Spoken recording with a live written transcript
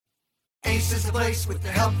Ace is the place with the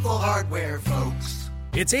helpful hardware, folks.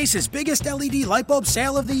 It's Ace's biggest LED light bulb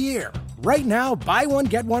sale of the year. Right now, buy one,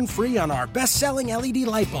 get one free on our best-selling LED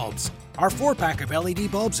light bulbs. Our 4-pack of LED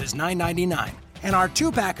bulbs is $9.99, and our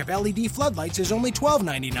 2-pack of LED floodlights is only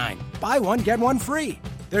 $12.99. Buy one, get one free.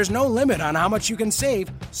 There's no limit on how much you can save,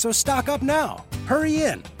 so stock up now. Hurry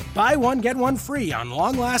in. Buy one, get one free on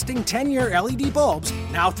long-lasting 10-year LED bulbs,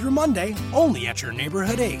 now through Monday, only at your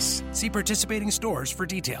neighborhood Ace. See participating stores for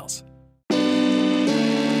details.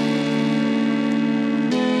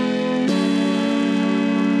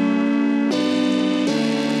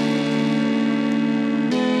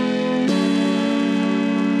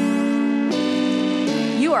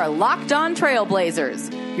 You are Locked On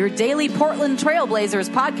Trailblazers, your daily Portland Trailblazers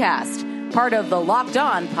podcast, part of the Locked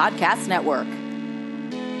On Podcast Network.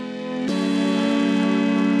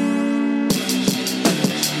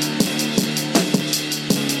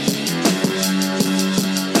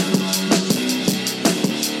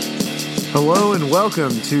 Hello and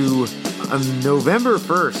welcome to November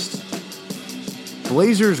 1st,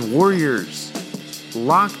 Blazers Warriors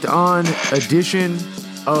Locked On edition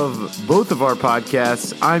of both of our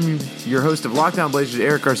podcasts. I'm your host of Locked On Blazers,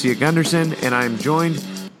 Eric Garcia Gunderson, and I'm joined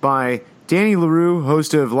by Danny LaRue,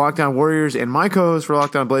 host of Locked On Warriors, and my co-host for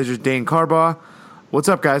Locked On Blazers, Dane Carbaugh. What's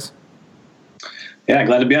up, guys? Yeah,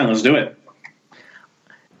 glad to be on. Let's do it.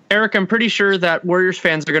 Eric, I'm pretty sure that Warriors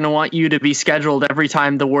fans are going to want you to be scheduled every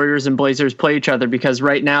time the Warriors and Blazers play each other, because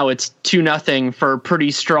right now it's 2-0 for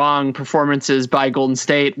pretty strong performances by Golden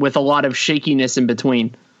State with a lot of shakiness in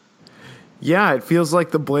between. Yeah, it feels like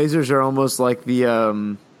the Blazers are almost like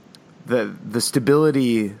the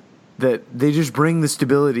stability that they just bring the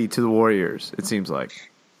stability to the Warriors, it seems like.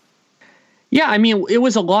 Yeah, I mean, it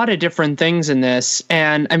was a lot of different things in this.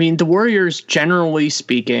 And I mean, the Warriors, generally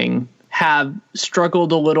speaking, have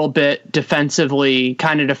struggled a little bit defensively,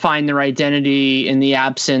 kind of to find their identity in the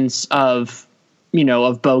absence of,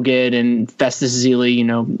 of Bogut and Festus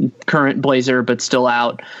Ezeli, current Blazer, but still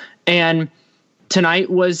out. And tonight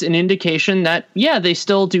was an indication that, yeah, they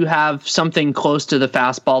still do have something close to the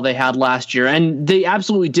fastball they had last year. And they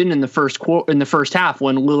absolutely didn't in the first half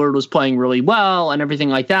when Lillard was playing really well and everything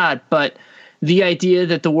like that. But the idea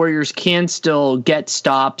that the Warriors can still get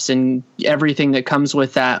stops and everything that comes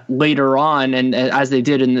with that later on, and as they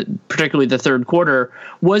did in particularly the third quarter,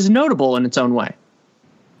 was notable in its own way.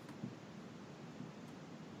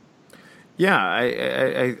 Yeah,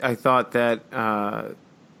 I thought that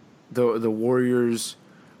the Warriors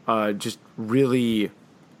just really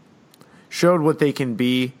showed what they can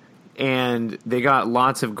be, and they got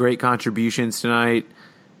lots of great contributions tonight.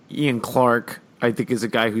 Ian Clark, I think, is a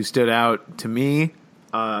guy who stood out to me.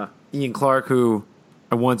 Ian Clark, who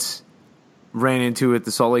I once ran into at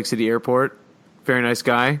the Salt Lake City airport. Very nice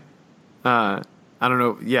guy. I don't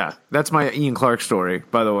know. Yeah, that's my Ian Clark story,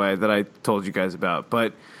 by the way, that I told you guys about.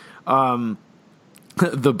 But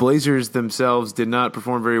the Blazers themselves did not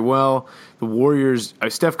perform very well. The Warriors,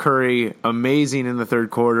 Steph Curry, amazing in the third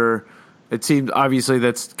quarter. It seemed, obviously,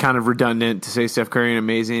 that's kind of redundant to say Steph Curry and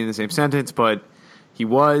amazing in the same sentence, but he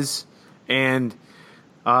was. And,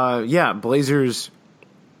 Blazers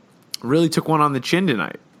really took one on the chin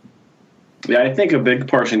tonight. Yeah, I think a big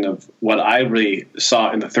portion of what I really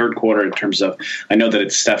saw in the third quarter in terms of, I know that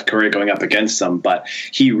it's Steph Curry going up against them, but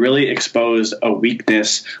he really exposed a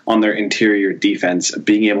weakness on their interior defense,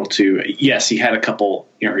 being able to, yes, he had a couple,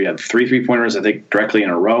 he had 3 3-pointers, I think, directly in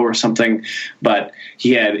a row or something, but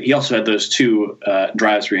he also had those 2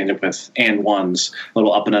 drives where he ended up with and ones, a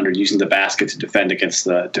little up and under, using the basket to defend against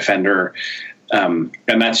the defender. And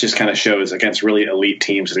that just kind of shows against really elite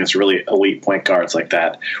teams, against really elite point guards like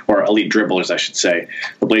that, or elite dribblers, I should say,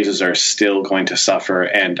 the Blazers are still going to suffer.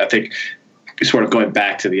 And I think sort of going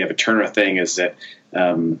back to the Evan Turner thing is that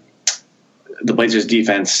the Blazers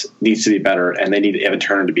defense needs to be better, and they need Evan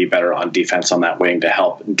Turner to be better on defense on that wing to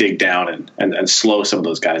help dig down and slow some of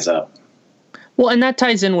those guys up. Well, and that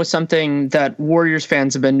ties in with something that Warriors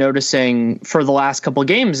fans have been noticing for the last couple of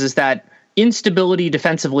games, is that instability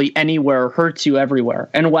defensively anywhere hurts you everywhere.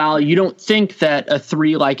 And while you don't think that a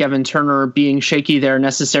 3 like Evan Turner being shaky there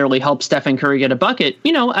necessarily helps Stephen Curry get a bucket,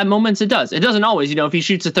 at moments it does. It doesn't always. If he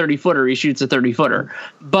shoots a 30-footer, he shoots a 30-footer.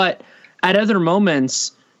 But at other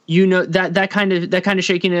moments, that kind of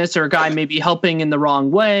shakiness, or a guy maybe helping in the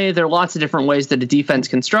wrong way, there are lots of different ways that a defense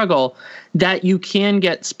can struggle, that you can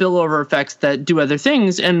get spillover effects that do other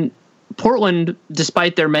things. And Portland,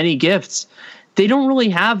 despite their many gifts, they don't really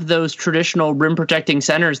have those traditional rim protecting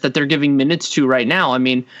centers that they're giving minutes to right now. I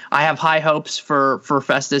mean, I have high hopes for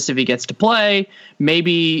Festus if he gets to play.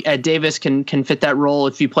 Maybe Ed Davis can fit that role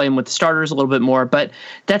if you play him with the starters a little bit more, but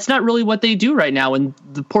that's not really what they do right now. And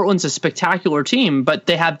the Portland's a spectacular team, but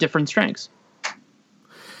they have different strengths.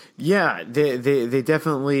 Yeah, they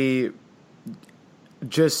definitely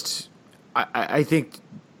just, I think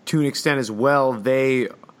to an extent as well,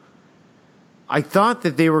 I thought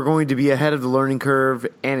that they were going to be ahead of the learning curve,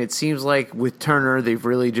 and it seems like with Turner, they've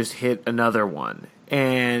really just hit another one.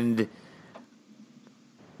 And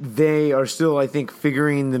they are still, I think,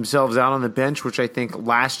 figuring themselves out on the bench, which I think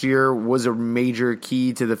last year was a major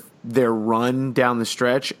key to their run down the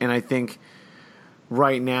stretch. And I think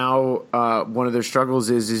right now one of their struggles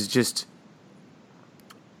is just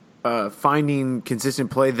finding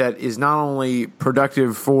consistent play that is not only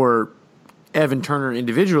productive for Evan Turner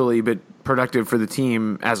individually, but productive for the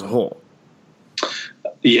team as a whole.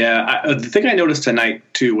 Yeah, the thing I noticed tonight,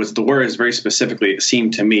 too, was the Warriors very specifically, it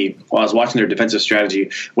seemed to me, while I was watching their defensive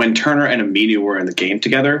strategy, when Turner and Aminu were in the game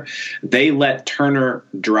together, they let Turner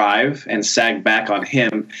drive and sag back on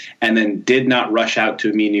him and then did not rush out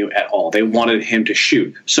to Aminu at all. They wanted him to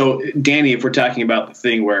shoot. So, Danny, if we're talking about the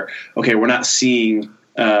thing where, okay, we're not seeing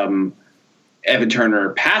Evan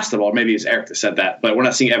Turner pass the ball, maybe it's Eric that said that, but we're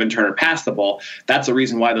not seeing Evan Turner pass the ball. That's the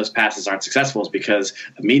reason why those passes aren't successful, is because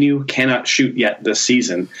Aminu cannot shoot yet this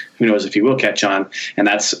season. Who knows if he will catch on? And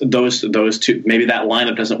that's those two. Maybe that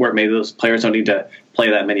lineup doesn't work. Maybe those players don't need to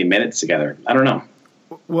play that many minutes together. I don't know.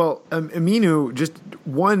 Well, Aminu, just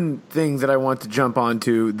one thing that I want to jump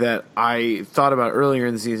onto that I thought about earlier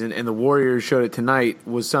in the season, and the Warriors showed it tonight,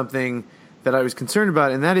 was something that I was concerned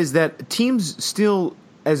about, and that is that teams still,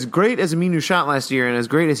 as great as Aminu shot last year and as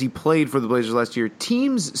great as he played for the Blazers last year,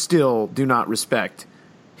 teams still do not respect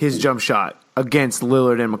his jump shot against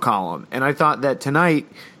Lillard and McCollum. And I thought that tonight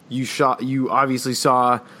you obviously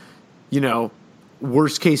saw,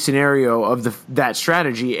 worst case scenario of that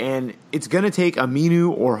strategy, and it's going to take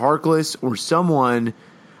Aminu or Harkless or someone,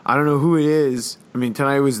 I don't know who it is. I mean,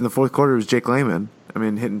 tonight was in the fourth quarter, it was Jake Layman.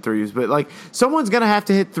 Hitting threes. But, someone's going to have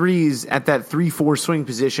to hit threes at that 3-4 swing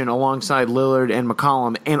position alongside Lillard and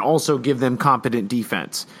McCollum, and also give them competent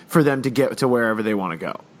defense for them to get to wherever they want to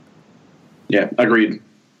go. Yeah, agreed.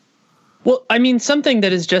 Well, something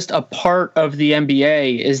that is just a part of the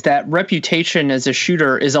NBA is that reputation as a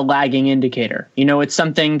shooter is a lagging indicator. It's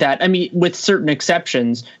something that, with certain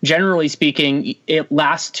exceptions, generally speaking, it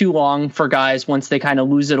lasts too long for guys once they kind of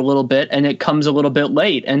lose it a little bit, and it comes a little bit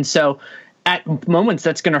late. And so at moments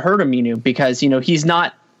that's going to hurt Aminu because, he's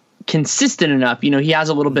not consistent enough. He has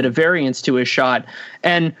a little bit of variance to his shot.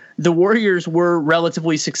 And the Warriors were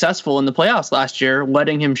relatively successful in the playoffs last year,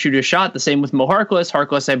 letting him shoot a shot. The same with Mo Harkless.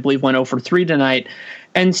 Harkless, I believe, went 0 for 3 tonight.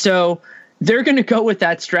 And so they're going to go with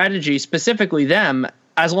that strategy, specifically them,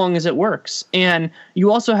 as long as it works. And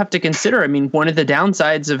you also have to consider, one of the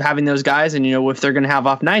downsides of having those guys, and, if they're going to have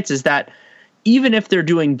off nights, is that even if they're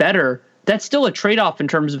doing better, that's still a trade-off in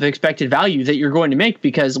terms of expected value that you're going to make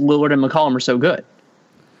because Lillard and McCollum are so good.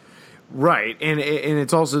 Right, and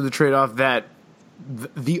it's also the trade-off that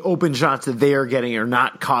the open shots that they are getting are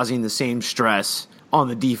not causing the same stress on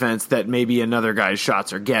the defense that maybe another guy's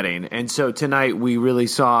shots are getting. And so tonight we really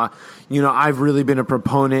saw, I've really been a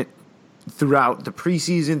proponent throughout the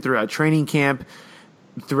preseason, throughout training camp,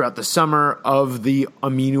 throughout the summer of the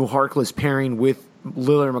Aminu Harkless pairing with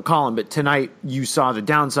Lillard and McCollum, but tonight you saw the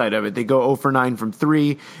downside of it. They go 0 for 9 from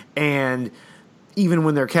 3, and even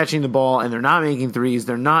when they're catching the ball and they're not making threes,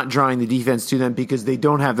 they're not drawing the defense to them because they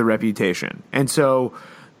don't have the reputation. And so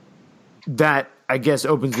that, I guess,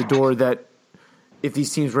 opens the door that if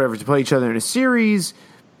these teams were ever to play each other in a series,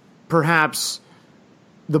 perhaps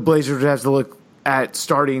the Blazers would have to look at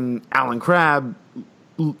starting Allen Crabbe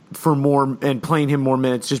for more and playing him more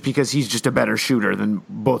minutes just because he's just a better shooter than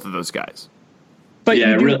both of those guys. But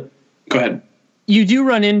yeah, really. Go ahead. You do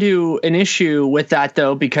run into an issue with that,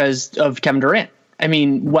 though, because of Kevin Durant.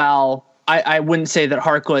 While I wouldn't say that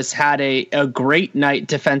Harkless had a great night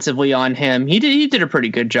defensively on him, he did a pretty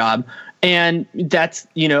good job. And that's,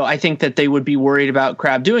 I think that they would be worried about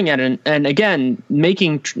Crabbe doing it. And again,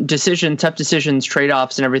 making tough decisions,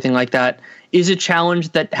 trade-offs and everything like that is a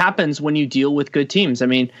challenge that happens when you deal with good teams.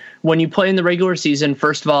 When you play in the regular season,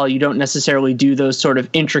 first of all, you don't necessarily do those sort of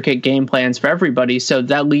intricate game plans for everybody. So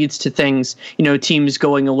that leads to things, teams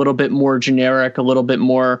going a little bit more generic, a little bit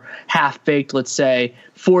more half-baked, let's say,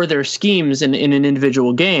 for their schemes in an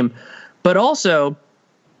individual game. But also,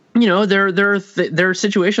 there are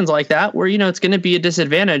situations like that where, it's going to be a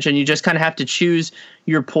disadvantage and you just kind of have to choose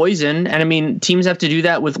your poison. And I mean, teams have to do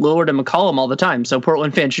that with Lillard and McCollum all the time. So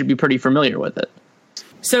Portland fans should be pretty familiar with it.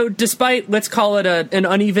 So despite, let's call it an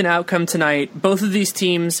uneven outcome tonight, both of these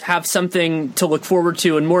teams have something to look forward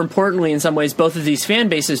to. And more importantly, in some ways, both of these fan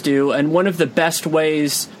bases do. And one of the best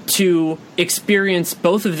ways to experience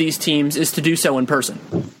both of these teams is to do so in person.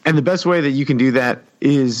 And the best way that you can do that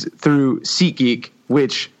is through SeatGeek,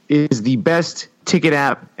 which is the best ticket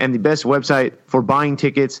app and the best website for buying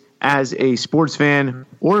tickets as a sports fan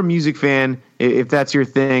or a music fan, if that's your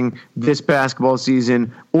thing, this basketball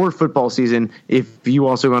season or football season, if you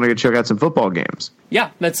also want to go check out some football games.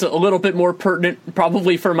 Yeah, that's a little bit more pertinent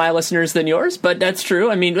probably for my listeners than yours, but that's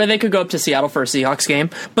true. I mean, they could go up to Seattle for a Seahawks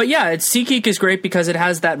game. But yeah, SeatGeek is great because it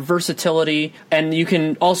has that versatility, and you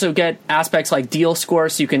can also get aspects like deal score,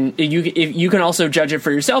 so you can also judge it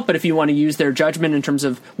for yourself, but if you want to use their judgment in terms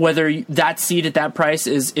of whether that seat at that price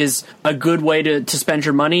is a good way to spend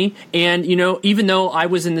your money. And, even though I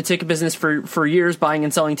was in the ticket business for years buying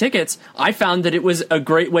and selling tickets, I found that it was a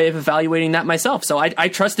great way of evaluating that myself. So I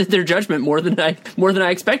trusted their judgment more than I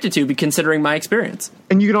expected to, be considering my experience.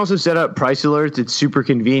 And you can also set up price alerts. It's super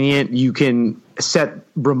convenient. You can set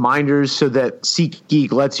reminders so that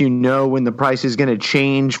SeatGeek lets you know when the price is going to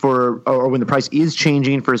change or when the price is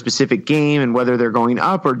changing for a specific game and whether they're going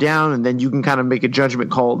up or down. And then you can kind of make a judgment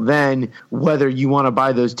call then whether you want to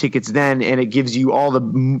buy those tickets then. And it gives you all the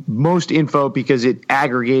most info because it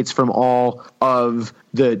aggregates from all of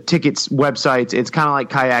the tickets websites. It's kind of like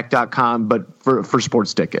kayak.com, but for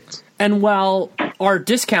sports tickets. And while our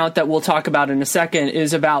discount that we'll talk about in a second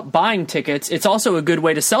is about buying tickets, it's also a good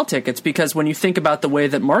way to sell tickets, because when you think about the way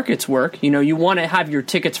that markets work, you want to have your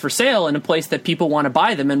tickets for sale in a place that people want to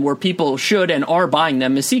buy them, and where people should and are buying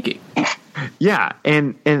them is SeatGeek. Yeah,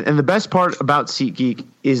 and the best part about SeatGeek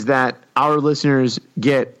is that our listeners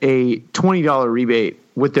get a $20 rebate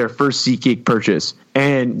with their first SeatGeek purchase.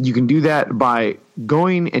 And you can do that by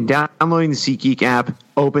going and downloading the SeatGeek app,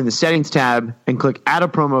 open the settings tab, and click add a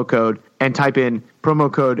promo code and type in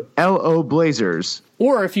promo code LO Blazers.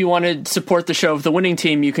 Or if you want to support the show of the winning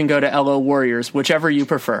team, you can go to LO Warriors, whichever you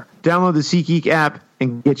prefer. Download the SeatGeek app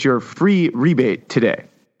and get your free rebate today.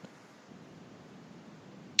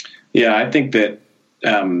 Yeah, I think that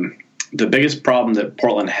the biggest problem that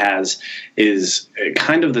Portland has is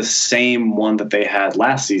kind of the same one that they had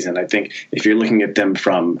last season. I think if you're looking at them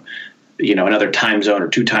from, another time zone or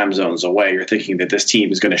two time zones away, you're thinking that this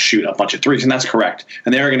team is going to shoot a bunch of threes, and that's correct.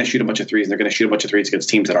 And they are going to shoot a bunch of threes, and they're going to shoot a bunch of threes against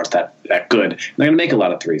teams that aren't that good. And they're going to make a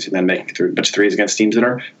lot of threes, and then make a bunch of threes against teams that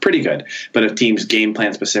are pretty good. But if teams game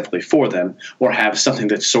plan specifically for them, or have something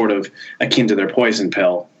that's sort of akin to their poison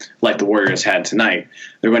pill, like the Warriors had tonight,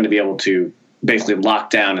 they're going to be able to basically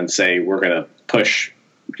lock down and say, we're going to push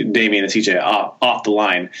Damian and CJ off the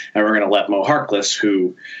line, and we're going to let Mo Harkless,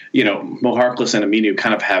 who, Mo Harkless and Aminu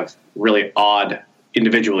kind of have really odd,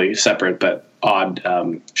 individually separate, but odd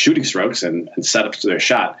shooting strokes and setups to their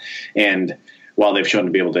shot. And while they've shown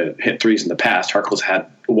to be able to hit threes in the past, Harkless had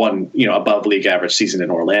one, above league average season in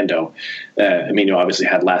Orlando. Aminu obviously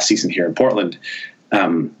had last season here in Portland.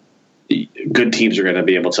 Good teams are going to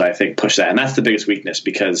be able to, I think, push that. And that's the biggest weakness,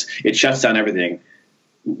 because it shuts down everything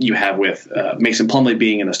you have with Mason Plumlee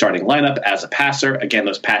being in the starting lineup as a passer. Again,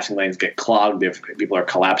 those passing lanes get clogged if people are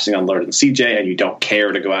collapsing on Lillard and CJ, and you don't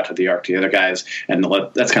care to go out to the arc to the other guys. And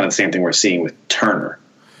that's kind of the same thing we're seeing with Turner.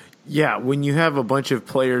 Yeah, when you have a bunch of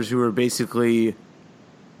players who are basically,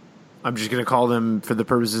 I'm just going to call them for the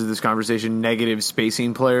purposes of this conversation, negative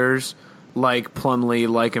spacing players, like Plumlee,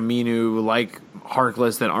 like Aminu, like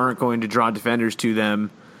Harkless, that aren't going to draw defenders to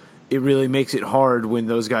them, it really makes it hard when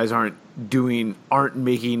those guys aren't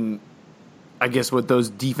making, I guess, what those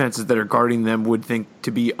defenses that are guarding them would think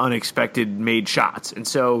to be unexpected made shots. And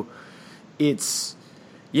so it's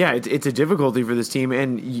a difficulty for this team.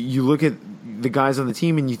 And you look at the guys on the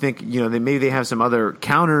team and you think, maybe they have some other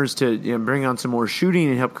counters to bring on some more shooting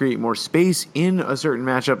and help create more space in a certain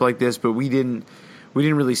matchup like this, but we didn't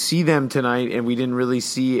really see them tonight, and we didn't really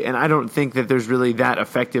see, and I don't think that there's really that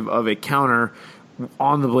effective of a counter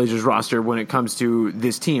on the Blazers roster when it comes to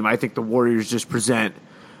this team. I think the Warriors just present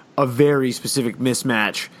a very specific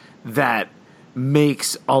mismatch that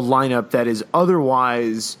makes a lineup that is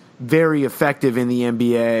otherwise very effective in the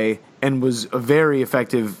NBA and was a very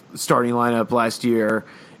effective starting lineup last year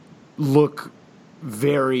look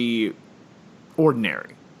very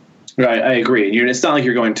ordinary. Right, I agree. It's not like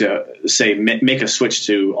you're going to say make a switch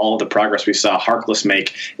to all of the progress we saw Harkless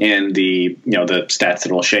make and the stats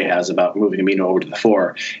that O'Shea has about moving Amino over to the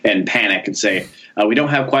 4 and panic and say we don't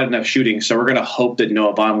have quite enough shooting, so we're going to hope that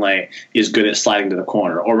Noah Vonleh is good at sliding to the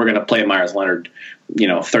corner, or we're going to play Myers Leonard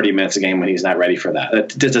 30 minutes a game when he's not ready for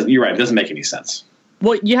that. You're right; it doesn't make any sense.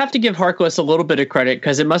 Well, you have to give Harkless a little bit of credit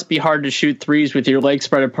because it must be hard to shoot threes with your legs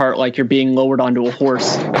spread apart like you're being lowered onto a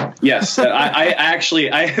horse. Yes, I actually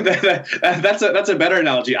that's a better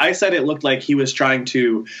analogy. I said it looked like he was trying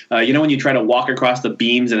to, when you try to walk across the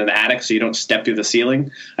beams in an attic so you don't step through the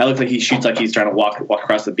ceiling. I look like he shoots like he's trying to walk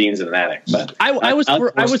across the beams in an attic. But I was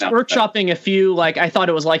workshopping a few. Like I thought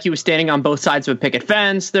it was like he was standing on both sides of a picket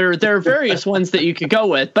fence. There are various ones that you could go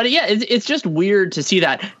with, but yeah, it's just weird to see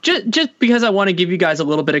that. Just because I want to give you guys a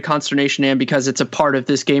little bit of consternation and because it's a part of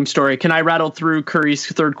this game story. Can I rattle through Curry's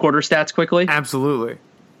third quarter stats quickly? Absolutely.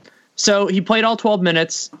 So he played all 12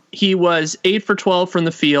 minutes. He was 8 for 12 from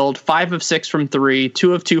the field, 5 of 6 from 3,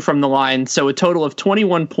 2 of 2 from the line. So a total of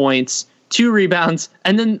 21 points, 2 rebounds,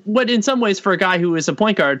 and then what in some ways for a guy who is a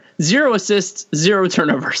point guard, 0 assists, 0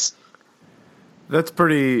 turnovers. That's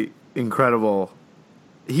pretty incredible.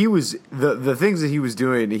 He was the things that he was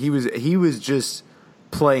doing. He was just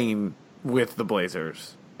playing with the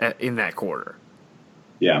Blazers in that quarter.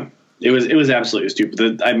 Yeah, it was absolutely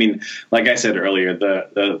stupid. Like I said earlier,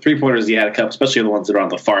 the 3-pointers he had a couple, especially the ones that are on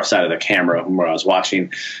the far side of the camera where I was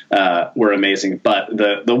watching, were amazing. But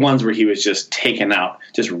the ones where he was just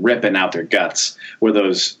just ripping out their guts were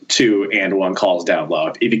those 2 and 1 calls down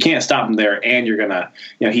low. If you can't stop him there, and you're gonna,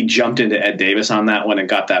 he jumped into Ed Davis on that one and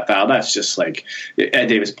got that foul. That's just like Ed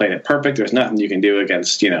Davis played it perfect. There's nothing you can do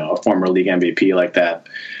against a former league MVP like that.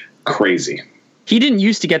 Crazy. He didn't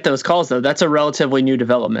used to get those calls though. That's a relatively new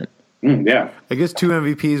development. Yeah. I guess 2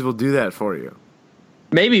 MVPs will do that for you.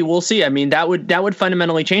 Maybe we'll see. I mean, that would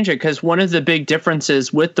fundamentally change it because one of the big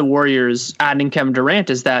differences with the Warriors adding Kevin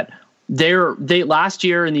Durant is that they last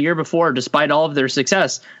year and the year before, despite all of their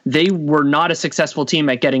success, they were not a successful team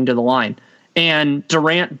at getting to the line. And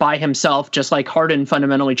Durant by himself, just like Harden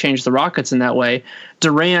fundamentally changed the Rockets in that way,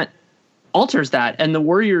 Durant alters that. And the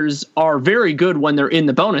Warriors are very good when they're in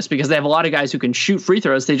the bonus because they have a lot of guys who can shoot free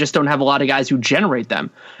throws. They just don't have a lot of guys who generate them.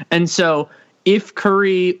 And so if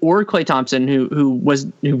Curry or Klay Thompson, who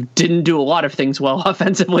didn't do a lot of things well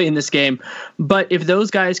offensively in this game, but if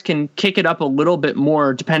those guys can kick it up a little bit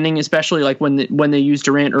more, depending, especially like when they used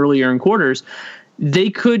Durant earlier in quarters, they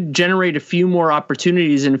could generate a few more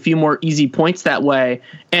opportunities and a few more easy points that way.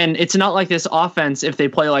 And it's not like this offense, if they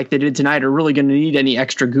play like they did tonight, are really going to need any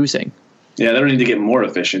extra goosing. Yeah, they don't need to get more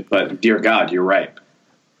efficient, but dear God, you're right.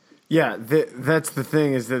 Yeah, that's the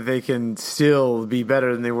thing is that they can still be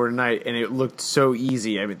better than they were tonight, and it looked so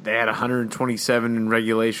easy. I mean, they had 127 in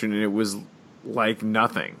regulation, and it was like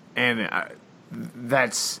nothing. And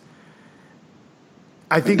that's,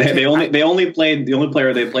 I think the only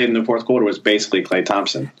player they played in the fourth quarter was basically Klay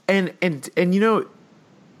Thompson. And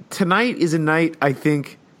tonight is a night I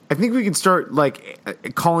think we can start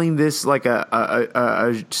like calling this like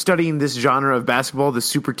a studying this genre of basketball, the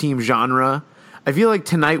super team genre. I feel like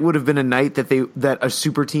tonight would have been a night that a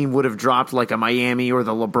super team would have dropped like a Miami or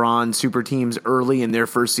the LeBron super teams early in their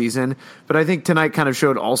first season. But I think tonight kind of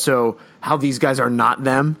showed also how these guys are not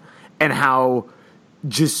them and how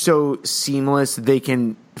just so seamless they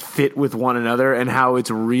can fit with one another and how it's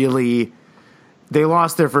really they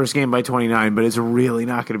lost their first game by 29, but it's really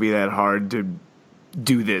not going to be that hard to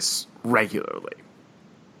do this regularly.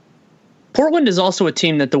 Portland is also a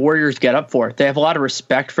team that the Warriors get up for. They have a lot of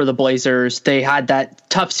respect for the Blazers. They had that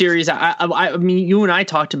tough series. I mean, you and I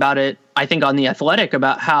talked about it, I think, on The Athletic,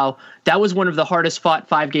 about how that was one of the hardest fought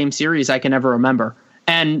 5-game series I can ever remember.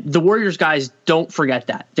 And the Warriors guys don't forget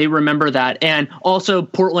that. They remember that. And also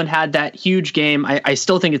Portland had that huge game. I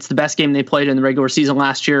still think it's the best game they played in the regular season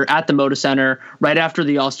last year at the Moda Center, right after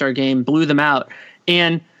the All-Star game, blew them out.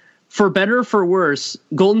 And for better or for worse,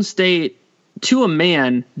 Golden State, to a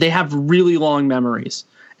man, they have really long memories.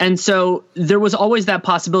 And so there was always that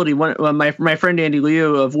possibility. When my friend Andy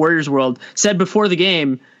Liu of Warriors World said before the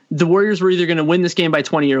game, the Warriors were either going to win this game by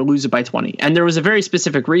 20 or lose it by 20. And there was a very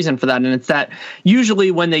specific reason for that. And it's that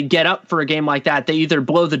usually when they get up for a game like that, they either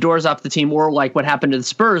blow the doors off the team or like what happened to the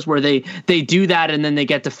Spurs, where they do that and then they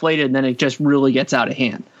get deflated and then it just really gets out of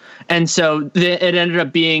hand. And so it ended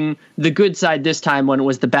up being the good side this time when it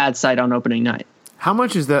was the bad side on opening night. How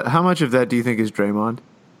much of that do you think is Draymond?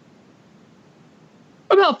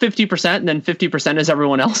 About 50%, and then 50% is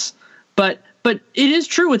everyone else. But it is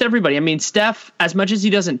true with everybody. I mean, Steph, as much as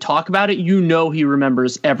he doesn't talk about it, he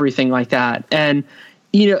remembers everything like that. And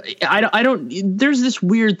I don't, there's this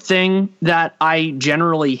weird thing that I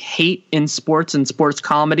generally hate in sports and sports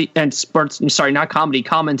comedy and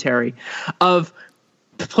commentary of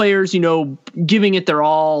players, giving it their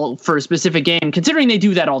all for a specific game, considering they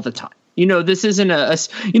do that all the time. This isn't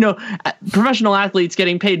professional athletes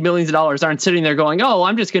getting paid millions of dollars aren't sitting there going, oh,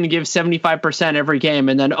 I'm just going to give 75% every game.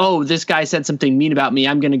 And then, oh, this guy said something mean about me,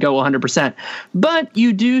 I'm going to go 100%. But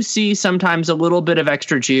you do see sometimes a little bit of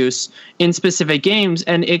extra juice in specific games.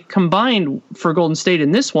 And it combined for Golden State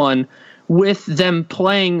in this one with them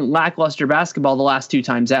playing lackluster basketball the last 2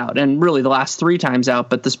 times out, and really the last 3 times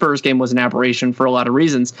out. But the Spurs game was an aberration for a lot of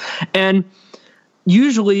reasons. And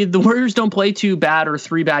usually the Warriors don't play 2 bad or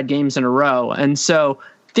 3 bad games in a row. And so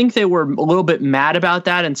I think they were a little bit mad about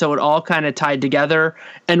that. And so it all kind of tied together.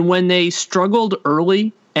 And when they struggled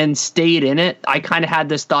early and stayed in it, I kind of had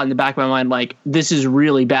this thought in the back of my mind, like, this is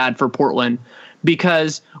really bad for Portland,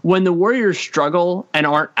 because when the Warriors struggle and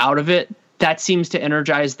aren't out of it, that seems to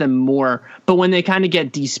energize them more. But when they kind of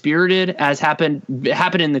get dispirited, as happened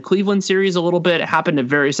in the Cleveland series a little bit, it happened at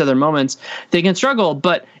various other moments, they can struggle.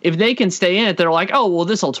 But if they can stay in it, they're like, oh, well,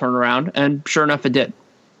 this will turn around. And sure enough, it did.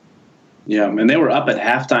 Yeah, and they were up at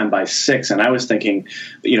halftime by 6, and I was thinking,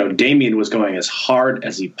 Damian was going as hard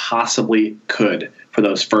as he possibly could for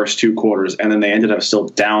those first 2 quarters, and then they ended up still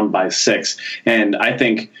down by 6. And I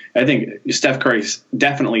think Steph Curry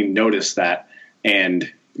definitely noticed that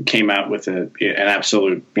and came out with an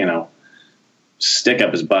absolute, stick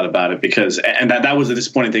up his butt about it, because that was the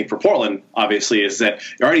disappointing thing for Portland, obviously, is that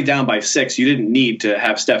you're already down by 6. You didn't need to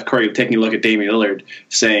have Steph Curry taking a look at Damian Lillard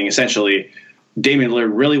saying essentially, Damian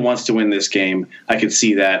Lillard really wants to win this game. I can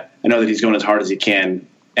see that. I know that he's going as hard as he can,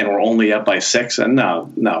 and we're only up by 6. And no,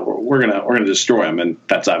 we're gonna destroy him, and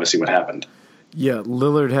that's obviously what happened. Yeah,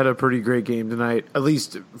 Lillard had a pretty great game tonight, at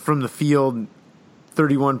least from the field.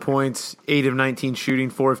 31 points, 8 of 19 shooting,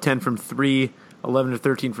 4 of 10 from 3, 11 of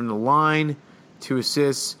 13 from the line, 2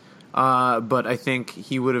 assists. But I think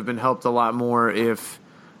he would have been helped a lot more if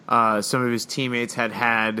some of his teammates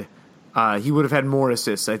had he would have had more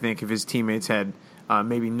assists, I think, if his teammates had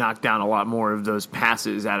maybe knocked down a lot more of those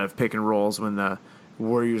passes out of pick and rolls when the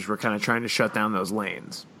Warriors were kind of trying to shut down those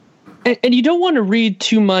lanes. And you don't want to read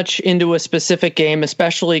too much into a specific game,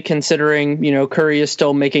 especially considering, Curry is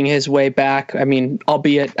still making his way back. I mean,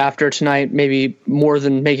 albeit after tonight, maybe more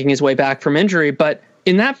than making his way back from injury. But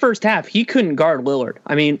in that first half, he couldn't guard Lillard.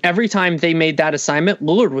 I mean, every time they made that assignment,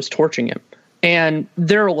 Lillard was torching him. And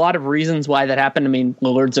there are a lot of reasons why that happened. I mean,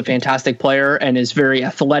 Lillard's a fantastic player and is very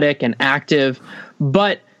athletic and active,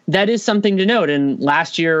 but that is something to note. And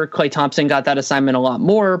last year, Klay Thompson got that assignment a lot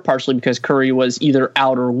more, partially because Curry was either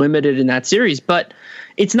out or limited in that series. But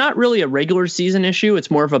it's not really a regular season issue.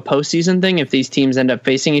 It's more of a postseason thing if these teams end up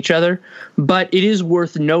facing each other. But it is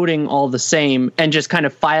worth noting all the same and just kind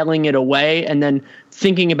of filing it away and then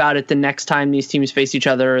thinking about it the next time these teams face each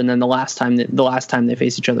other and then the last time they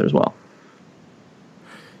face each other as well.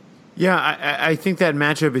 Yeah, I think that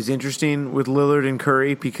matchup is interesting with Lillard and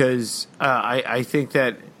Curry because I think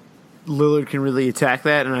that Lillard can really attack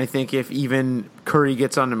that, and I think if even Curry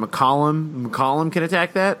gets onto McCollum can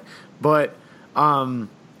attack that. But McCollum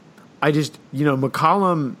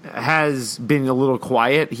has been a little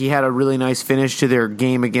quiet. He had a really nice finish to their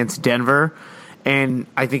game against Denver, and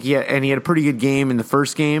I think he had a pretty good game in the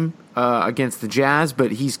first game against the Jazz.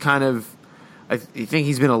 But he's I think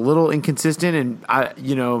he's been a little inconsistent, and I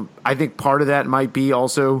think part of that might be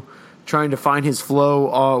also trying to find his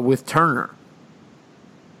flow with Turner.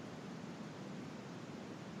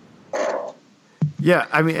 Yeah,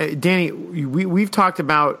 I mean, Danny, we've talked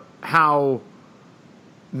about how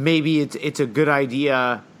maybe it's a good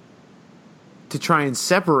idea to try and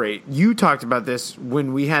separate. You talked about this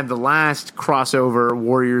when we had the last crossover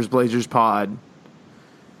Warriors-Blazers pod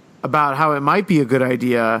about how it might be a good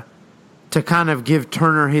idea to kind of give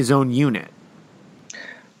Turner his own unit.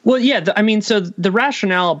 Well, yeah, so the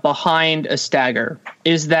rationale behind a stagger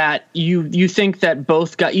is that you think that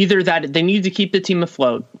both got either that they need to keep the team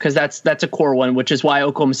afloat because that's a core one, which is why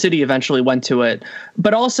Oklahoma City eventually went to it.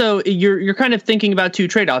 But also you're kind of thinking about 2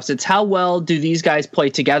 trade-offs. It's how well do these guys play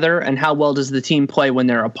together and how well does the team play when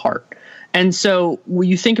they're apart. And so when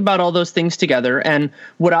you think about all those things together, and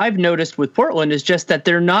what I've noticed with Portland is just that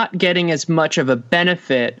they're not getting as much of a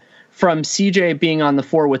benefit from CJ being on the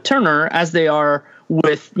floor with Turner as they are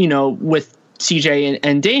with CJ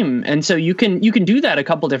and Dame. And so you can do that a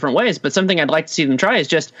couple different ways, but something I'd like to see them try is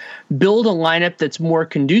just build a lineup that's more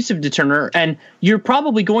conducive to Turner. And you're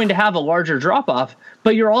probably going to have a larger drop off,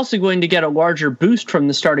 but you're also going to get a larger boost from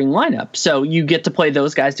the starting lineup. So you get to play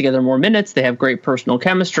those guys together more minutes. They have great personal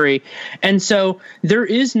chemistry. And so there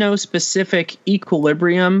is no specific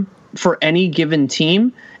equilibrium for any given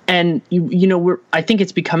team. And I think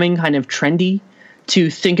it's becoming kind of trendy to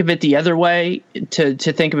think of it the other way, to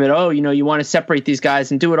think of it, you want to separate these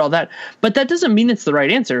guys and do it all that. But that doesn't mean it's the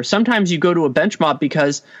right answer. Sometimes you go to a bench mob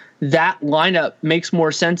because that lineup makes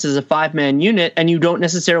more sense as a 5-man unit, and you don't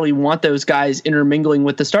necessarily want those guys intermingling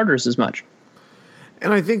with the starters as much.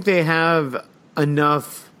 And I think they have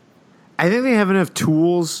enough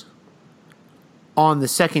tools on the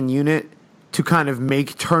second unit to kind of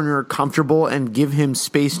make Turner comfortable and give him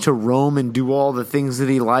space to roam and do all the things that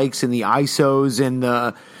he likes, and the ISOs and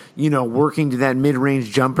the, working to that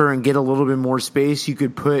mid-range jumper and get a little bit more space. You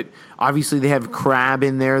could put, obviously they have Crabbe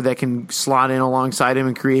in there that can slot in alongside him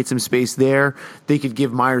and create some space there. They could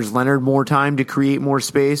give Myers Leonard more time to create more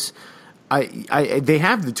space. They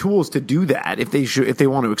have the tools to do that if they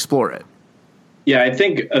want to explore it. Yeah, I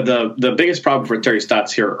think the biggest problem for Terry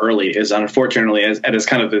Stotts here early is, unfortunately, as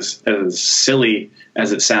kind of as silly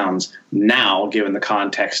as it sounds now, given the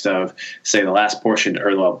context of, say, the last portion,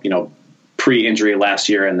 or pre-injury last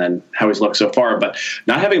year and then how he's looked so far, but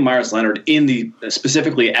not having Myers Leonard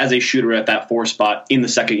specifically as a shooter at that 4 spot in the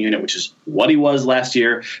second unit, which is what he was last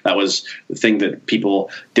year. That was the thing that people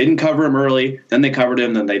didn't cover him early, then they covered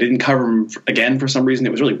him, then they didn't cover him again for some reason.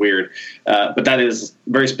 It was really weird. But that is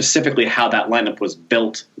very specifically how that lineup was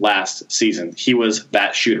built last season. He was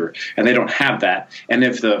that shooter, and they don't have that. And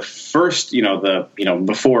if the first,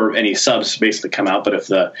 before any subs basically come out, but if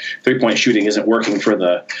the 3-point shooting isn't working for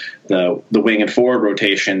the wing and forward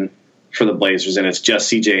rotation for the Blazers, and it's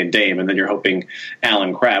just CJ and Dame, and then you're hoping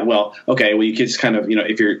Allen Crabbe. Well, okay, you could just kind of,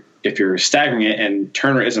 if you're staggering it and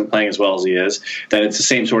Turner isn't playing as well as he is, then it's the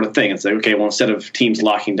same sort of thing. It's like, okay, well, instead of teams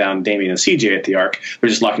locking down Damian and CJ at the arc, they're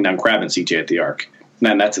just locking down Crabbe and CJ at the arc.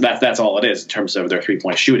 And that's all it is in terms of their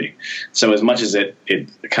 3-point shooting. So as much as it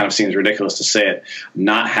kind of seems ridiculous to say it,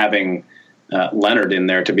 not having Leonard in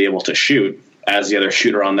there to be able to shoot as the other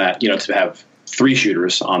shooter on that, to have 3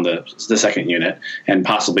 shooters on the second unit, and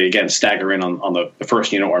possibly again stagger in on the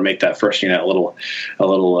first unit, or make that first unit a little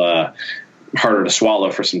harder to swallow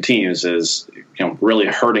for some teams, is really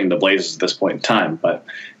hurting the Blazers at this point in time. But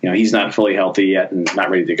he's not fully healthy yet and not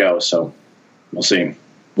ready to go, so we'll see.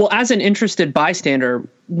 Well, as an interested bystander,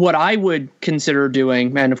 what I would consider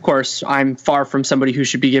doing, and of course I'm far from somebody who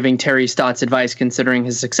should be giving Terry Stotts advice considering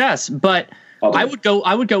his success, but I would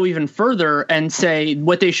go even further and say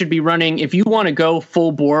what they should be running, if you want to go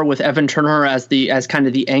full bore with Evan Turner as kind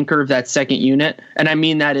of the anchor of that second unit, and I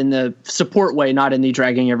mean that in the support way, not in the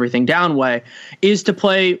dragging everything down way, is to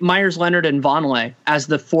play Myers Leonard and Vonleh as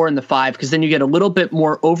the 4 and the 5, because then you get a little bit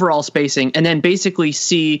more overall spacing, and then basically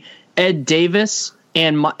see Ed Davis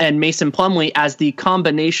and Mason Plumlee as the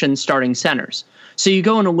combination starting centers. So you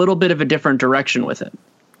go in a little bit of a different direction with it.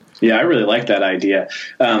 Yeah, I really like that idea.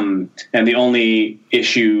 And the only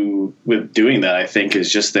issue with doing that, I think, is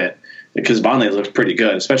just that because Vonleh looks pretty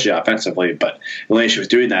good, especially offensively, but the only issue with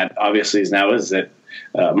doing that, obviously, is that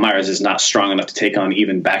Myers is not strong enough to take on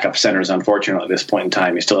even backup centers, unfortunately, at this point in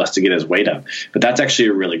time. He still has to get his weight up. But that's actually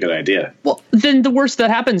a really good idea. Well, then the worst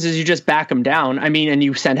that happens is you just back him down, and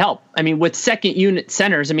you send help. With second unit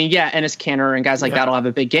centers, Ennis Kanter and guys like that will have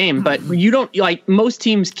a big game, but you don't, most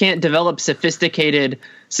teams can't develop sophisticated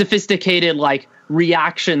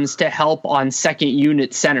reactions to help on second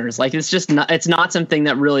unit centers. It's not something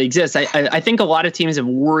that really exists. I think a lot of teams have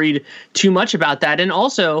worried too much about that. And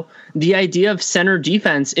also the idea of center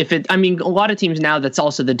defense, a lot of teams now, that's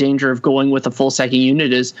also the danger of going with a full second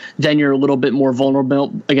unit, is then you're a little bit more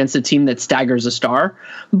vulnerable against a team that staggers a star.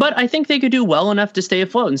 But I think they could do well enough to stay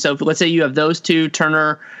afloat. And so let's say you have those two,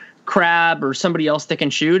 Turner, Crabbe, or somebody else that can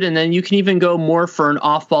shoot, and then you can even go more for an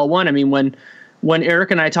off ball one. When Eric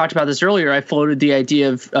and I talked about this earlier, I floated the idea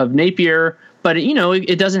of Napier, but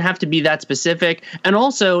it doesn't have to be that specific. And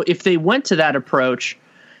also, if they went to that approach,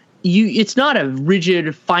 it's not a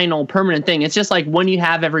rigid, final, permanent thing. It's just like when you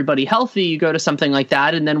have everybody healthy, you go to something like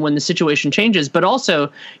that, and then when the situation changes. But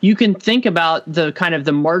also, you can think about the kind of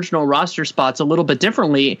the marginal roster spots a little bit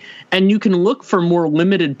differently, and you can look for more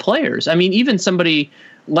limited players. Even somebody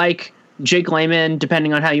like Jake Layman,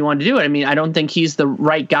 depending on how you want to do it. I don't think he's the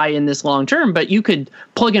right guy in this long term, but you could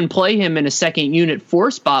plug and play him in a second unit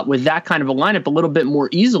 4 spot with that kind of a lineup a little bit more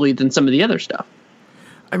easily than some of the other stuff.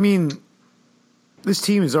 This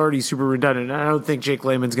team is already super redundant. I don't think Jake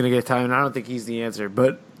Layman's going to get time, and I don't think he's the answer.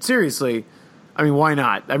 But seriously, I mean, why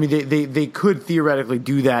not? I mean, they could theoretically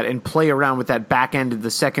do that and play around with that back end of the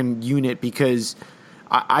second unit, because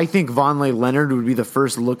I think Vonleh Leonard would be the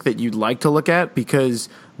first look that you'd like to look at, because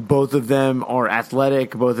both of them are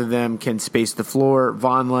athletic. Both of them can space the floor.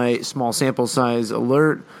 Vonleh, small sample size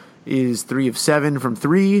alert, is 3 of 7 from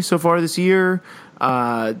 3 so far this year.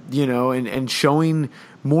 And showing,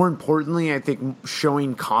 more importantly, I think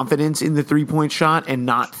showing confidence in the 3-point shot and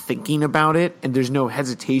not thinking about it. And there's no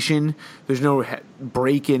hesitation. There's no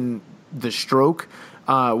break in the stroke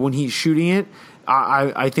when he's shooting it.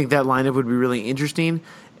 I think that lineup would be really interesting.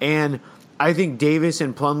 And I think Davis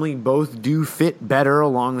and Plumlee both do fit better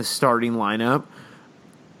along the starting lineup.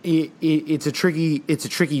 It's a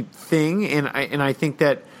tricky thing, and I think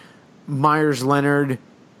that Meyers Leonard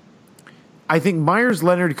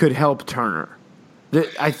could help Turner.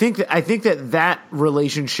 I think that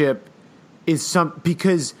relationship is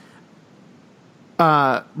because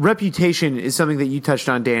reputation is something that you touched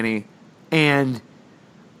on, Danny. And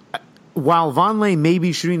while Vonleh may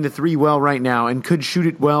be shooting the 3 well right now and could shoot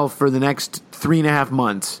it well for the next 3.5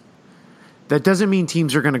 months, that doesn't mean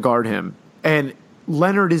teams are going to guard him. And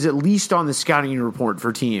Leonard is at least on the scouting report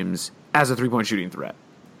for teams as a 3-point shooting threat.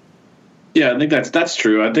 Yeah, I think that's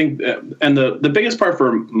true. I think, and the biggest part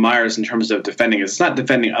for Meyers in terms of defending is it's not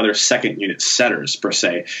defending other second unit setters per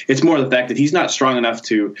se. It's more the fact that he's not strong enough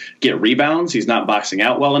to get rebounds. He's not boxing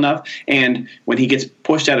out well enough. And when he gets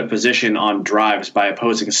pushed out of position on drives by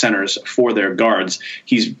opposing centers for their guards,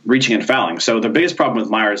 he's reaching and fouling. So the biggest problem with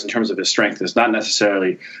Meyers in terms of his strength is not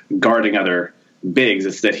necessarily guarding other bigs.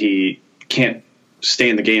 It's that he can't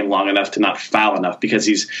stay in the game long enough to not foul enough, because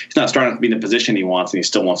he's not strong enough to be in the position he wants, and he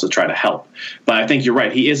still wants to try to help. But I think you're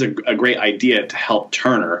right. He is a great idea to help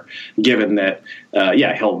Turner, given that,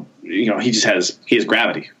 he has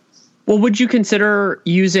gravity. Well, would you consider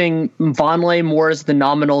using Vonleh more as the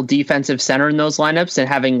nominal defensive center in those lineups and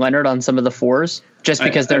having Leonard on some of the 4s, just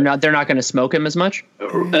because they're not going to smoke him as much?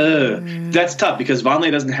 That's tough, because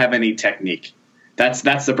Vonleh doesn't have any technique. That's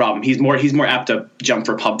the problem. He's more apt to jump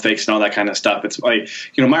for pump fakes and all that kind of stuff. It's like,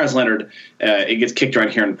 Meyers Leonard, it gets kicked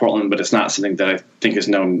around here in Portland, but it's not something that I think is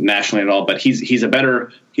known nationally at all. But he's a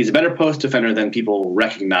better post defender than people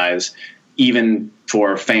recognize, even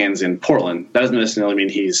for fans in Portland. That doesn't necessarily mean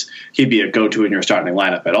he'd be a go-to in your starting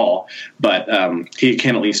lineup at all, but he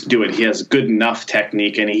can at least do it. He has good enough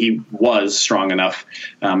technique, and he was strong enough,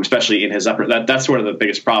 especially in his upper. That's sort of the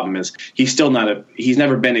biggest problem is he's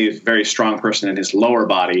never been a very strong person in his lower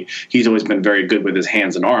body. He's always been very good with his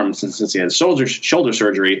hands and arms, and since he had shoulder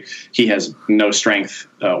surgery, he has no strength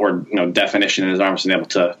or no definition in his arms and able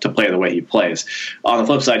to play the way he plays. On the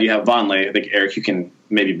flip side, you have Vonleh. I think, Eric, you can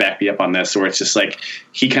maybe back me up on this, where it's just like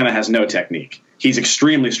he kind of has no technique. He's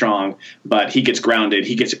extremely strong, but he gets grounded.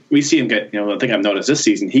 We see him get, I think I've noticed this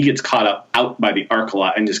season, he gets caught out by the arc a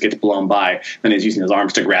lot and just gets blown by. Then he's using his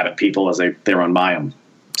arms to grab at people as they run by him.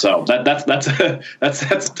 So that's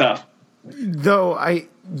tough. Though I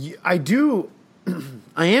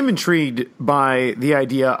am intrigued by the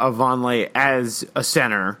idea of Vonleh as a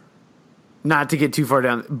center, not to get too far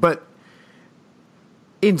down, but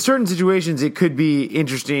in certain situations, it could be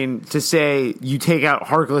interesting to say you take out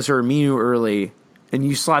Harkless or Aminu early and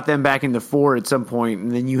you slot them back into 4 at some point,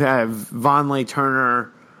 and then you have Vonleh,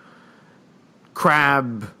 Turner,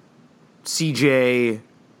 Crabbe, CJ,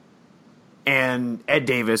 and Ed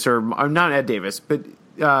Davis, or not Ed Davis, but,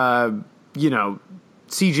 CJ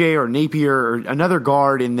or Napier or another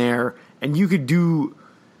guard in there, and you could do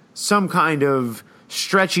some kind of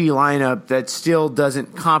stretchy lineup that still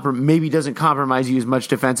doesn't compromise you as much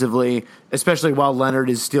defensively, especially while Leonard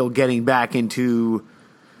is still getting back into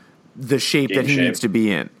the shape that he needs to be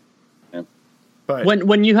in. Yeah. But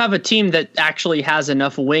when you have a team that actually has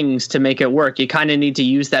enough wings to make it work, you kind of need to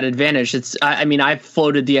use that advantage. I've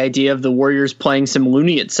floated the idea of the Warriors playing some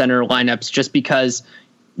Looney at center lineups just because,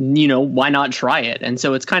 why not try it? And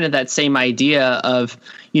so it's kind of that same idea of,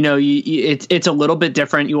 it's a little bit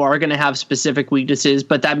different. You are going to have specific weaknesses,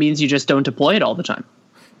 but that means you just don't deploy it all the time.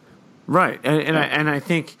 Right. And I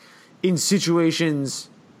think in situations,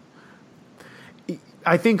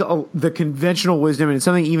 I think the conventional wisdom, and it's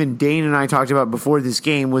something even Dane and I talked about before this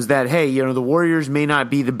game, was that, hey, the Warriors may not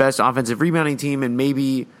be the best offensive rebounding team, and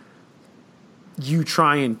maybe you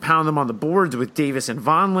try and pound them on the boards with Davis and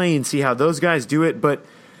Vonleh and see how those guys do it. But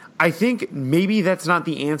I think maybe that's not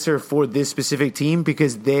the answer for this specific team,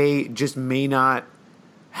 because they just may not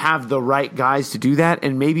have the right guys to do that.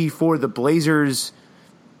 And maybe for the Blazers'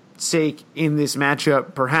 sake in this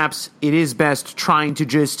matchup, perhaps it is best trying to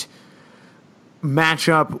just match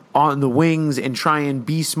up on the wings and try and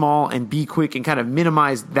be small and be quick and kind of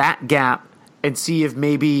minimize that gap and see if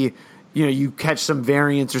maybe you catch some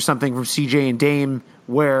variance or something from CJ and Dame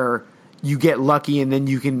where you get lucky and then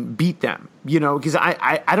you can beat them, because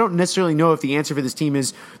I don't necessarily know if the answer for this team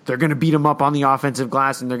is they're going to beat them up on the offensive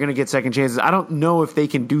glass and they're going to get second chances. I don't know if they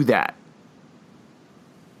can do that.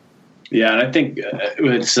 Yeah, and I think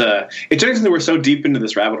it's interesting that we're so deep into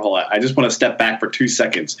this rabbit hole. I just want to step back for 2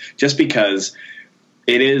 seconds, just because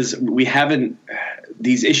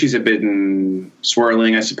these issues have been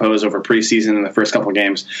swirling, I suppose, over preseason in the first couple of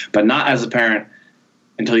games, but not as apparent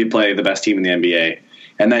until you play the best team in the NBA.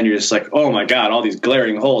 And then you're just like, oh my God, all these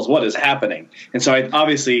glaring holes. What is happening? And so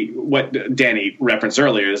obviously what Danny referenced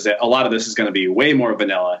earlier is that a lot of this is going to be way more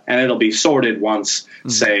vanilla, and it'll be sorted once,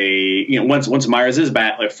 once Myers is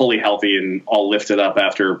back, like fully healthy and all lifted up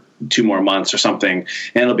after 2 more months or something.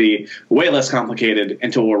 And it'll be way less complicated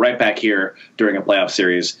until we're right back here during a playoff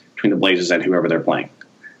series between the Blazers and whoever they're playing.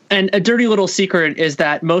 And a dirty little secret is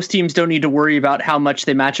that most teams don't need to worry about how much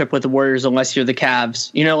they match up with the Warriors unless you're the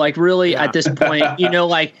Cavs. At this point,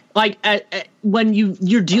 when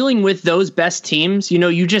you're dealing with those best teams,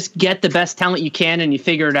 you just get the best talent you can and you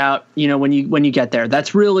figure it out, when you get there.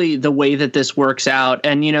 That's really the way that this works out.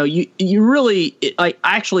 And, you really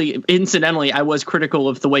actually, incidentally, I was critical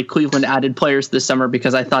of the way Cleveland added players this summer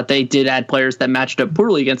because I thought they did add players that matched up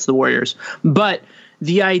poorly against the Warriors. But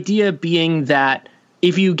the idea being that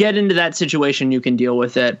if you get into that situation, you can deal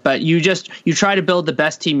with it. But you try to build the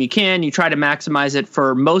best team you can. You try to maximize it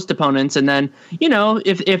for most opponents. And then,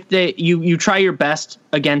 if you try your best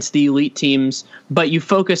against the elite teams, but you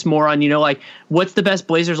focus more on, what's the best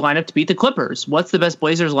Blazers lineup to beat the Clippers? What's the best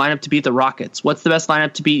Blazers lineup to beat the Rockets? What's the best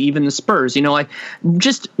lineup to beat even the Spurs?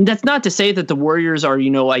 That's not to say that the Warriors are,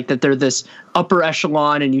 that they're this upper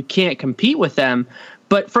echelon and you can't compete with them.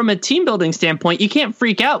 But from a team building standpoint, you can't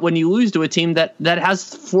freak out when you lose to a team that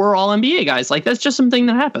has 4 All-NBA guys. That's just something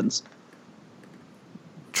that happens.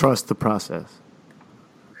 Trust the process.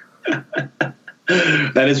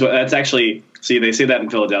 That's actually, see, they say that in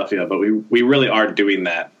Philadelphia, but we really are doing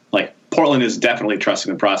that. Portland is definitely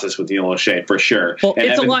trusting the process with Neil O'Shea for sure. Well, and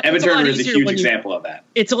Evan Turner is a huge example of that.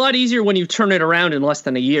 It's a lot easier when you turn it around in less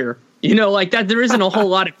than a year. That there isn't a whole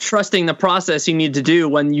lot of trusting the process you need to do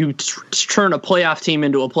when you turn a playoff team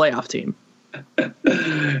into a playoff team.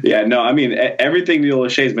 Yeah, no, I mean, everything Neil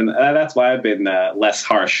O'Shea's been, that's why I've been less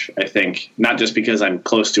harsh, I think. Not just because I'm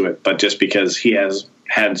close to it, but just because he has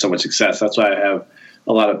had so much success. That's why I have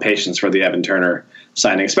a lot of patience for the Evan Turner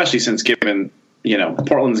signing, especially since given,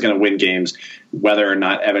 Portland's going to win games whether or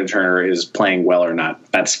not Evan Turner is playing well or not.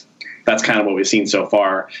 That's kind of what we've seen so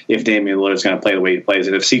far. If Damian Lillard is going to play the way he plays,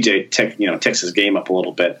 and if CJ ticks his game up a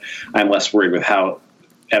little bit, I'm less worried with how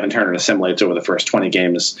Evan Turner assimilates over the first 20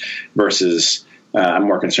 games versus I'm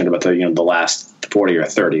more concerned about the last 40 or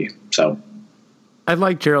 30. So I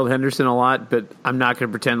like Gerald Henderson a lot, but I'm not going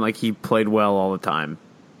to pretend like he played well all the time.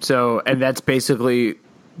 So, and that's basically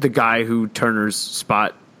the guy who Turner's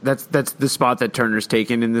spot. That's the spot that Turner's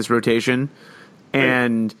taken in this rotation,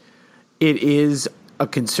 and it is a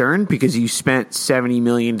concern because you spent $70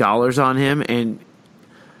 million on him, and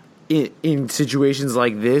in situations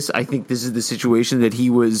like this, I think this is the situation that he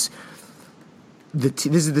was. This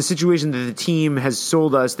is the situation that the team has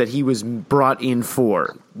sold us that he was brought in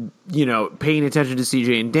for. Paying attention to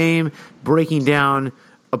CJ and Dame, breaking down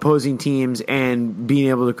opposing teams, and being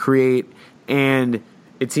able to create. And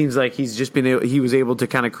it seems like he was able to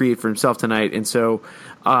kind of create for himself tonight, and so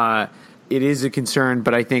it is a concern.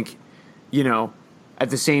 But I think, at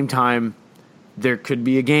the same time, there could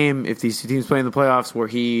be a game if these teams play in the playoffs where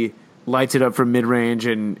he lights it up from mid range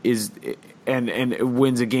and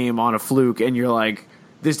wins a game on a fluke, and you're like,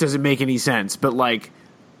 this doesn't make any sense. But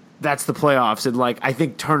that's the playoffs, and I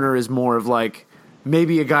think Turner is more of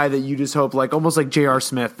maybe a guy that you just hope almost like J.R.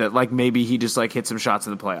 Smith that maybe he just hits some shots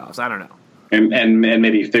in the playoffs. I don't know. And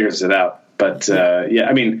maybe he figures it out. But,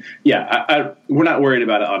 we're not worried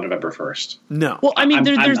about it on November 1st. No. Well, I mean,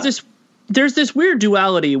 there's this weird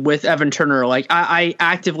duality with Evan Turner. I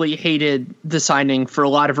actively hated the signing for a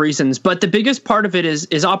lot of reasons, but the biggest part of it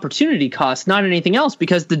is opportunity cost, not anything else,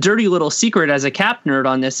 because the dirty little secret as a cap nerd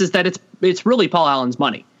on this is that it's really Paul Allen's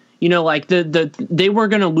money. They were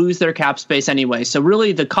going to lose their cap space anyway. So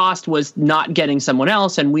really the cost was not getting someone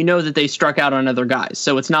else. And we know that they struck out on other guys.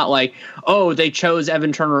 So it's not like, they chose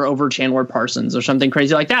Evan Turner over Chandler Parsons or something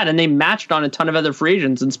crazy like that. And they matched on a ton of other free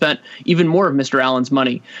agents and spent even more of Mr. Allen's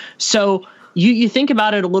money. So you think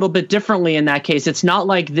about it a little bit differently in that case. It's not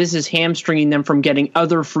like this is hamstringing them from getting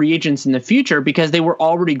other free agents in the future because they were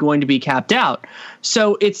already going to be capped out.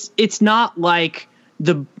 So it's not like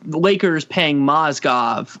the Lakers paying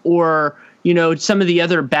Mozgov or, some of the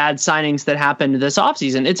other bad signings that happened this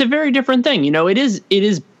offseason. It's a very different thing. It is,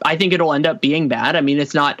 I think it'll end up being bad. I mean,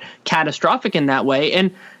 it's not catastrophic in that way.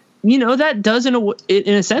 And, that does in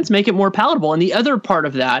a sense make it more palatable. And the other part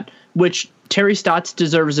of that, which Terry Stotts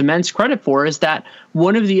deserves immense credit for, is that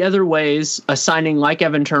one of the other ways a signing like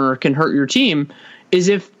Evan Turner can hurt your team is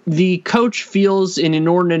if the coach feels an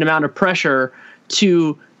inordinate amount of pressure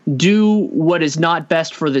to do what is not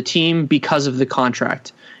best for the team because of the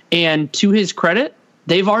contract. And to his credit,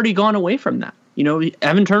 they've already gone away from that.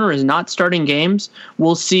 Evan Turner is not starting games.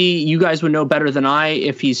 We'll see. You guys would know better than I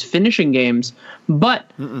if he's finishing games. But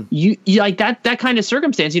you like that kind of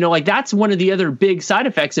circumstance, that's one of the other big side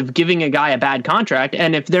effects of giving a guy a bad contract.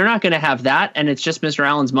 And if they're not going to have that and it's just Mr.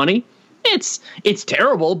 Allen's money, it's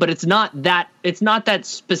terrible, but it's not that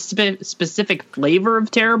specific flavor of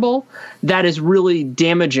terrible that is really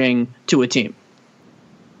damaging to a team.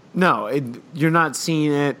 No, you're not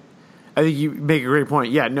seeing it. I think you make a great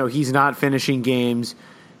point. Yeah, no, he's not finishing games.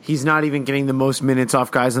 He's not even getting the most minutes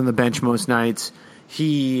off guys on the bench most nights.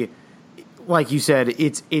 He, like you said,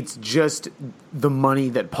 it's just the money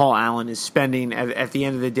that Paul Allen is spending. At the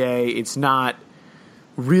end of the day, it's not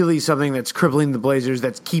really something that's crippling the Blazers,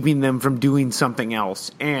 that's keeping them from doing something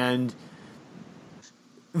else. And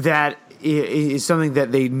that is something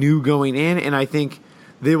that they knew going in, and I think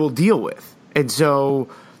they will deal with. And so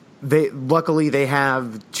luckily they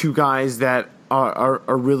have two guys that are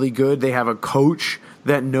really good. They have a coach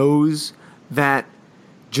that knows that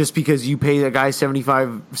just because you pay a guy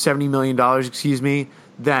 $70 million,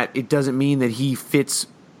 that it doesn't mean that he fits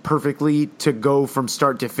perfectly to go from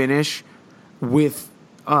start to finish with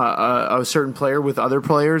a certain player with other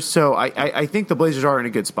players. So I think the Blazers are in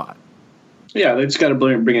a good spot. Yeah, they just got to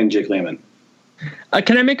bring in Jake Layman.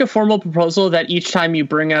 Can I make a formal proposal that each time you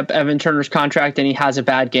bring up Evan Turner's contract and he has a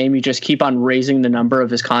bad game, you just keep on raising the number of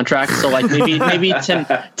his contract? So like maybe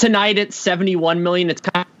tonight it's $71 million. It's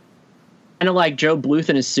kind of like Joe Bluth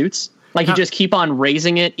in his Suits. Like you just keep on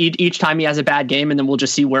raising it each time he has a bad game, and then we'll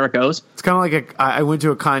just see where it goes. It's kind of like I went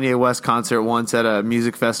to a Kanye West concert once at a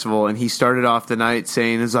music festival, and he started off the night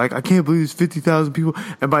saying, "It's like I can't believe there's 50,000 people,"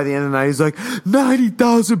 and by the end of the night, he's like,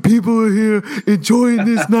 90,000 people are here enjoying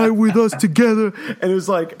this night with us together, and it was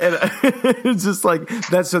like, and it's just like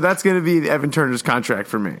that. So that's going to be Evan Turner's contract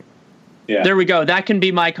for me. Yeah, there we go. That can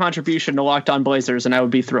be my contribution to Locked On Blazers, and I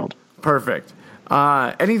would be thrilled. Perfect.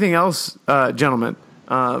 Anything else, gentlemen?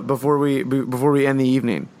 Before we end the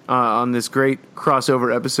evening on this great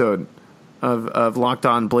crossover episode of Locked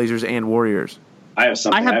On Blazers and Warriors. I have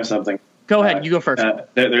something. Go ahead. You go first.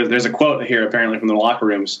 There's a quote here apparently from the locker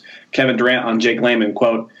rooms. Kevin Durant on Jake Layman,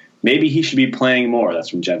 quote, "Maybe he should be playing more." That's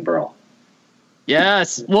from Jen Burrell.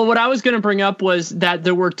 Yes. Well, what I was going to bring up was that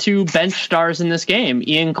there were two bench stars in this game.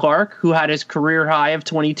 Ian Clark, who had his career high of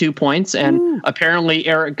 22 points, and apparently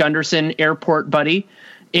Eric Gunderson, airport buddy,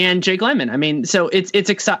 and Jake Layman. I mean, so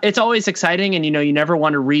it's always exciting, and you never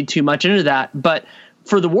want to read too much into that. But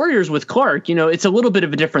for the Warriors with Clark, it's a little bit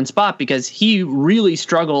of a different spot because he really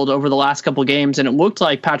struggled over the last couple of games, and it looked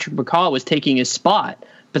like Patrick McCaw was taking his spot.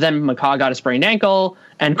 But then McCaw got a sprained ankle,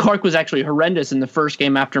 and Clark was actually horrendous in the first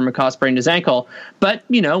game after McCaw sprained his ankle. But,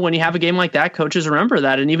 when you have a game like that, coaches remember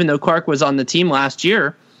that. And even though Clark was on the team last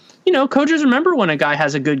year, coaches remember when a guy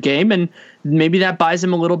has a good game, and maybe that buys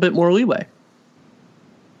him a little bit more leeway.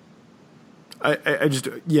 I just,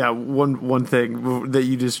 one thing that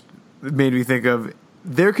you just made me think of,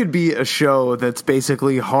 there could be a show that's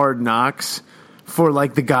basically Hard Knocks for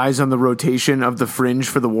like the guys on the rotation of the fringe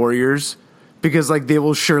for the Warriors, because like they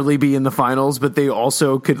will surely be in the finals, but they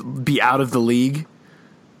also could be out of the league.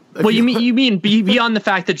 Well, you mean beyond the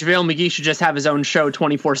fact that JaVale McGee should just have his own show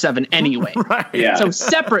 24/7 anyway. Right. Yeah. So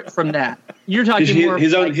separate from that, you're talking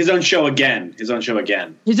his own show again. His own show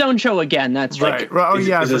again. That's right. Oh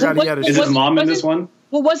yeah. Is his mom in this one?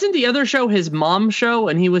 Well, wasn't the other show his mom's show,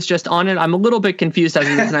 and he was just on it? I'm a little bit confused as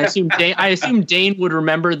to this, and I assume Dane would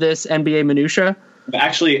remember this NBA minutia.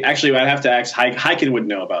 Actually, I'd have to ask. Hyken would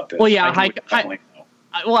know about this. Well, yeah, Hyken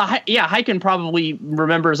probably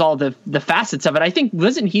remembers all the facets of it. I think,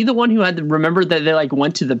 wasn't he the one who had to remember that they like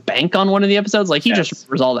went to the bank on one of the episodes? Like he just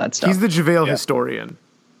remembers all that stuff. He's the JaVale historian.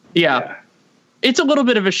 Yeah. It's a little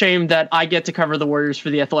bit of a shame that I get to cover the Warriors for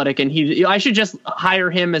The Athletic, and I should just hire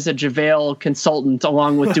him as a JaVale consultant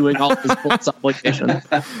along with doing all his Bulls obligations.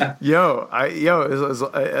 He's got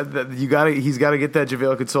to get that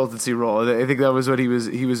JaVale consultancy role. I think that was what he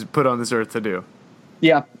was put on this earth to do.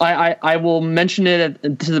 Yeah, I will mention it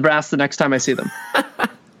to the brass the next time I see them.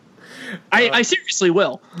 I seriously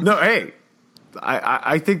will. No, hey,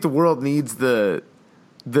 I think the world needs the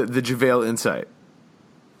JaVale insight.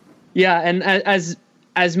 Yeah, and as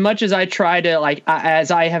as much as I try to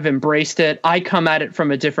as I have embraced it, I come at it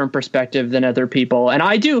from a different perspective than other people. And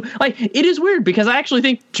I do it is weird because I actually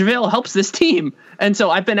think JaVale helps this team. And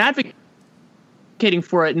so I've been advocating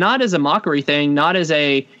for it, not as a mockery thing, not as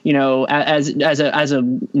a, as a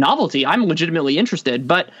novelty. I'm legitimately interested,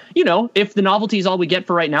 but if the novelty is all we get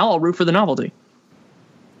for right now, I'll root for the novelty.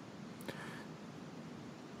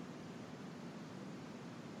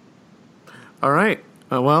 All right.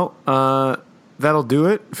 That'll do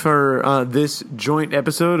it for this joint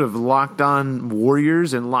episode of Locked On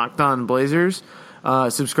Warriors and Locked On Blazers.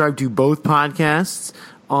 Subscribe to both podcasts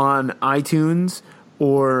on iTunes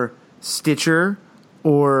or Stitcher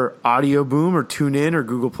or Audio Boom or TuneIn or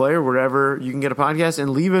Google Play or wherever you can get a podcast, and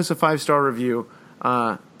leave us a 5-star review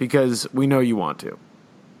because we know you want to.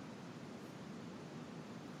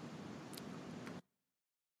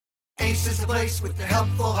 Ace is the place with the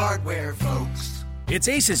helpful hardware, folks. It's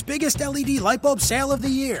Ace's biggest LED light bulb sale of the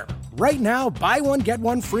year. Right now, buy one, get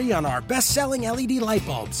one free on our best-selling LED light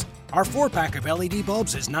bulbs. Our 4-pack of LED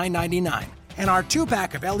bulbs is $9.99, and our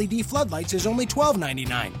 2-pack of LED floodlights is only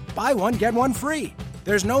 $12.99. Buy one, get one free.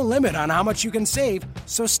 There's no limit on how much you can save,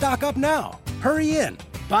 so stock up now. Hurry in.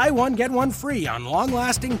 Buy one, get one free on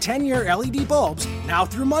long-lasting 10-year LED bulbs now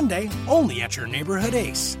through Monday, only at your neighborhood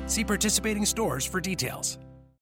Ace. See participating stores for details.